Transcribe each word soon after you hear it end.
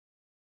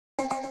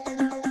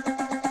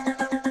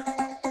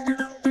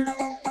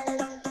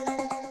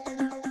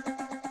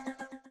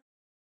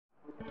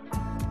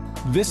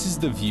This is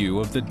the view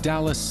of the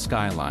Dallas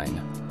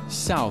skyline,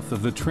 south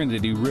of the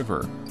Trinity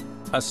River.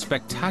 A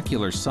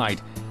spectacular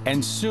sight,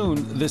 and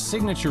soon the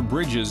signature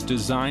bridges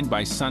designed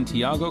by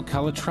Santiago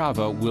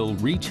Calatrava will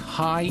reach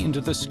high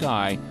into the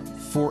sky,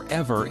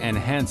 forever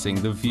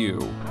enhancing the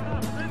view.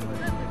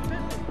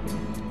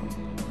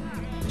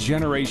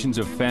 Generations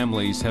of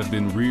families have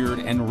been reared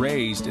and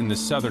raised in the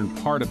southern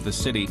part of the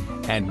city,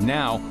 and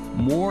now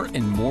more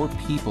and more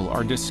people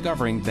are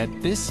discovering that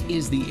this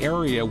is the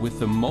area with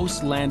the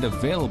most land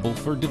available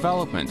for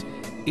development.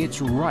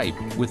 It's ripe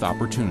with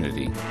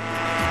opportunity.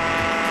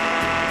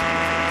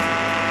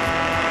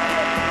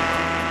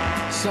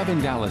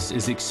 Southern Dallas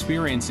is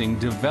experiencing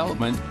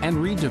development and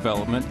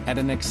redevelopment at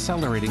an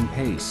accelerating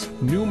pace.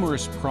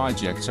 Numerous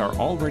projects are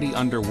already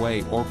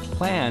underway or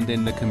planned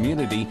in the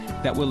community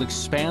that will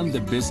expand the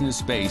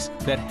business base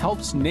that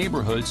helps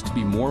neighborhoods to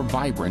be more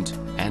vibrant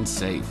and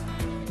safe.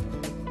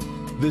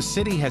 The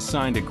city has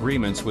signed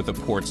agreements with the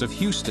ports of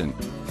Houston,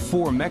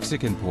 4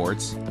 Mexican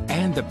ports,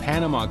 and the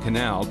Panama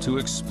Canal to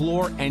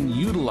explore and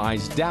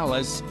utilize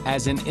Dallas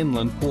as an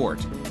inland port.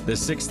 The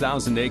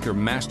 6,000-acre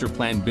master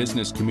plan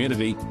business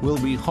community will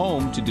be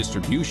home to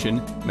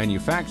distribution,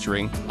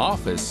 manufacturing,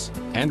 office,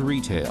 and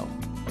retail.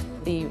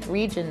 The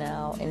region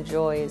now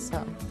enjoys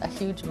a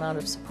huge amount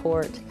of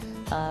support,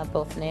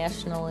 both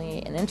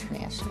nationally and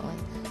internationally,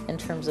 in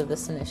terms of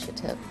this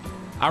initiative.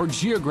 Our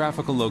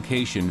geographical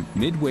location,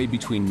 midway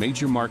between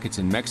major markets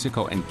in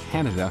Mexico and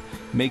Canada,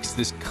 makes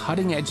this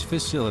cutting-edge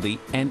facility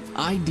an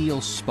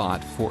ideal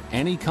spot for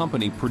any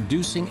company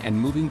producing and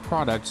moving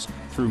products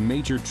through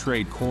major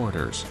trade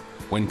corridors.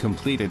 When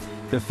completed,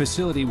 the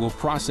facility will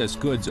process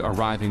goods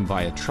arriving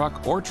via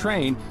truck or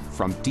train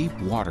from deep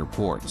water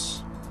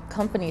ports.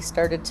 Companies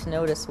started to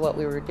notice what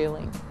we were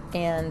doing,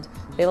 and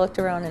they looked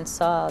around and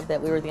saw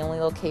that we were the only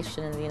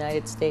location in the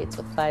United States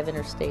with 5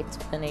 interstates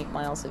within 8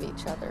 miles of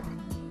each other.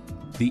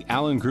 The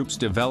Allen Group's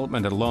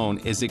development alone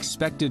is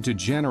expected to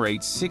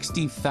generate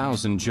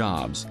 60,000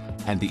 jobs,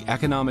 and the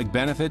economic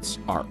benefits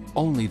are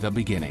only the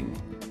beginning.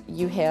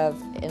 You have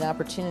an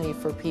opportunity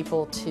for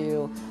people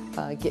to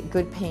get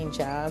good paying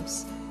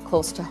jobs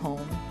close to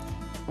home,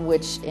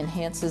 which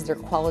enhances their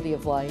quality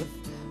of life,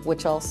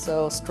 which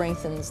also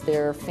strengthens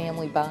their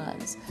family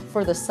bonds.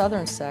 For the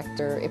southern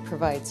sector, it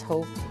provides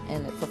hope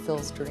and it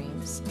fulfills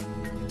dreams.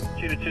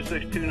 Cheetah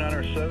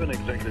 262-907,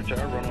 Executive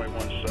Tower, runway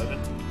 17,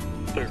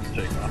 clear for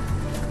takeoff.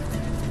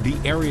 The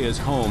area is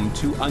home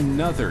to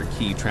another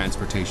key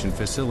transportation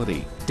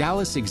facility.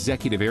 Dallas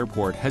Executive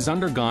Airport has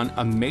undergone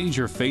a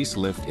major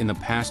facelift in the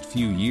past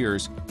few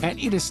years, and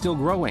it is still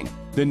growing.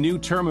 The new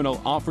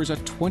terminal offers a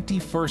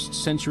 21st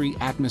century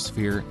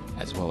atmosphere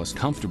as well as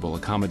comfortable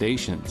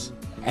accommodations.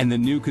 And the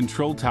new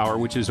control tower,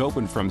 which is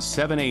open from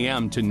 7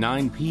 a.m. to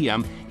 9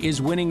 p.m.,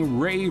 is winning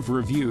rave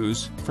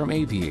reviews from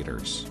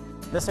aviators.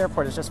 This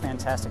airport is just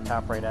fantastic to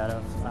operate out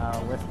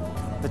of, with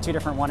the 2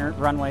 different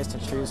runways to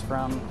choose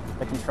from,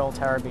 the control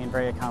tower being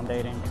very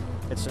accommodating.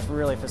 It's just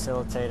really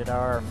facilitated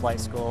our flight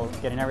school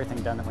getting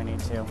everything done that we need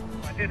to.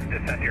 I did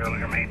this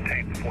earlier,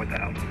 maintain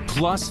 4,000.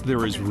 Plus,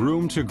 there is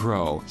room to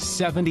grow.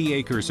 70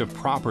 acres of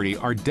property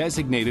are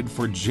designated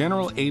for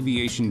general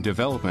aviation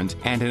development,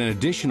 and an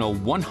additional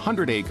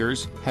 100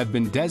 acres have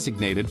been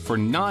designated for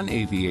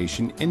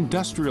non-aviation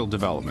industrial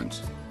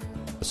development.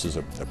 This is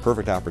a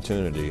perfect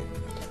opportunity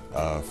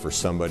for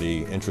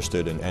somebody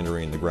interested in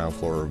entering the ground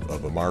floor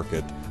of a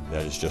market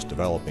that is just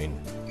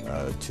developing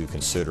to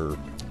consider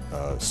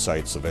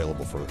sites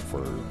available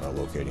for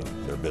locating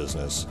their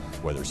business,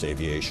 whether it's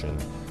aviation,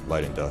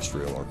 light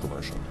industrial, or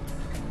commercial.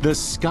 The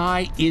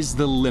sky is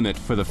the limit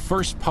for the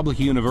first public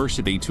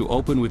university to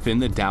open within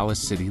the Dallas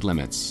city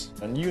limits.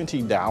 And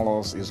UNT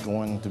Dallas is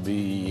going to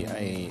be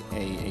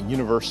a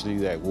university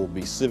that will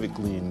be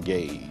civically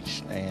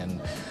engaged,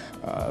 and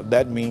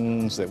that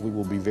means that we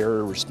will be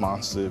very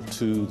responsive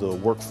to the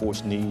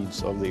workforce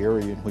needs of the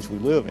area in which we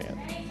live in.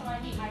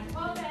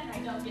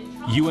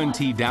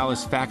 UNT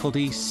Dallas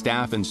faculty,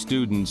 staff, and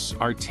students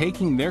are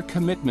taking their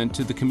commitment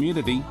to the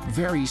community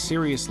very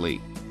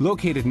seriously.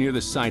 Located near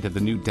the site of the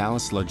new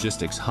Dallas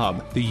Logistics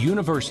Hub, the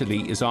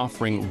university is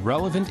offering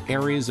relevant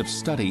areas of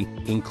study,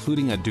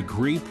 including a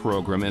degree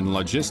program in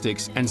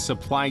logistics and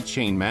supply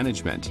chain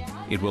management.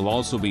 It will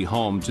also be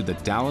home to the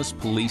Dallas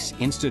Police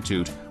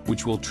Institute,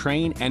 which will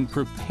train and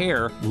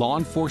prepare law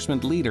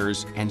enforcement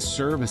leaders and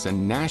serve as a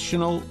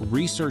national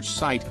research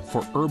site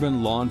for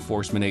urban law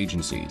enforcement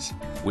agencies.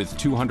 With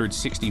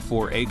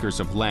 264 acres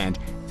of land,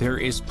 there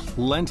is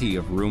plenty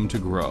of room to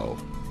grow.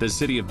 The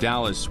City of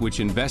Dallas, which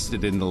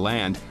invested in the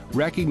land,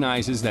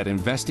 recognizes that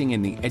investing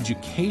in the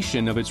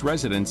education of its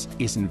residents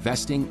is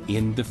investing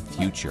in the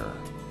future.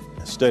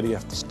 Study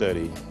after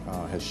study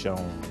has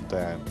shown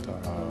that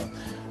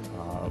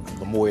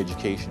the more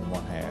education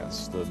one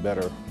has, the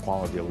better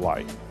quality of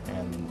life.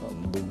 And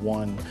the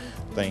one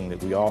thing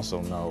that we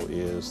also know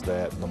is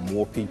that the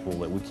more people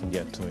that we can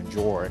get to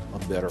enjoy a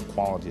better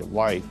quality of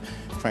life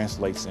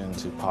translates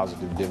into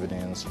positive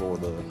dividends for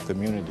the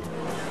community.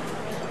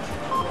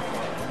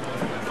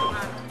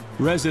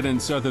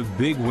 Residents are the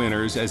big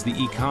winners as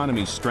the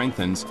economy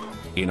strengthens,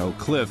 In Oak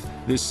Cliff,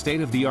 this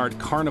state-of-the-art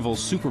Carnival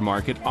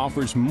supermarket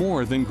offers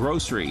more than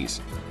groceries.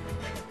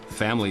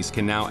 Families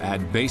can now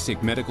add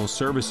basic medical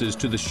services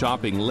to the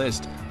shopping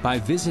list by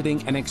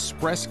visiting an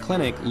express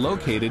clinic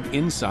located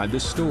inside the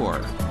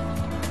store.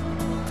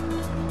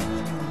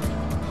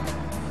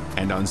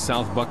 And on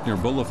South Buckner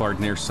Boulevard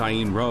near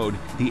Sain Road,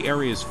 the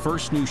area's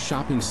first new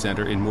shopping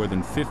center in more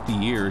than 50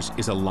 years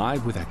is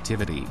alive with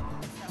activity.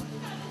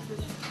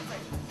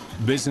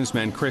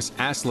 Businessman Chris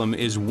Aslam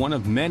is one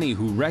of many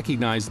who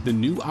recognize the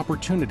new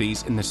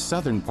opportunities in the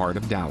southern part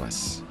of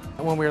Dallas.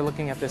 When we were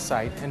looking at this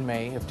site in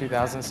May of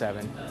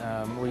 2007,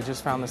 we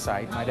just found the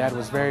site. My dad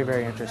was very,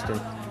 very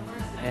interested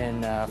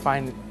in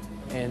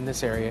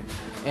this area,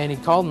 and he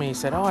called me. He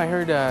said, "Oh, I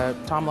heard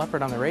Tom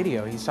Leppert on the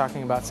radio. He's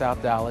talking about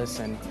South Dallas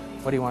and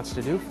what he wants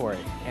to do for it."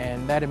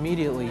 And that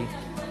immediately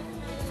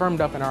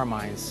firmed up in our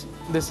minds,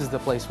 this is the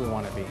place we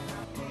want to be.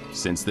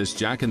 Since this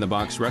Jack in the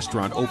Box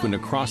restaurant opened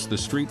across the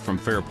street from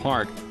Fair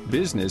Park,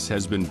 business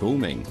has been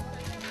booming.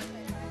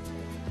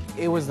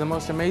 It was the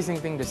most amazing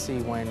thing to see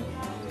when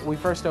we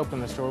first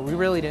opened the store. We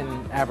really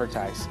didn't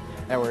advertise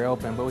that we were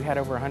open, but we had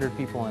over 100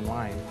 people in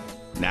line.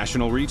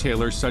 National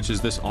retailers such as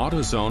this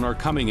AutoZone are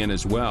coming in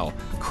as well.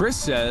 Chris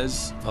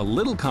says a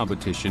little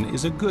competition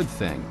is a good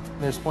thing.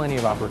 There's plenty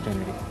of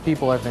opportunity.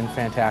 People have been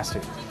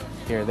fantastic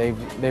here.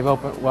 They've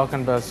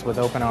welcomed us with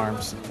open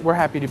arms. We're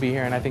happy to be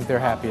here, and I think they're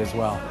happy as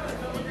well.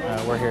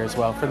 We're here as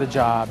well for the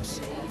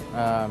jobs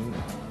and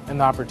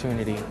the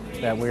opportunity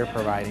that we're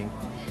providing,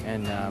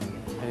 and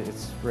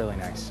it's really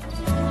nice.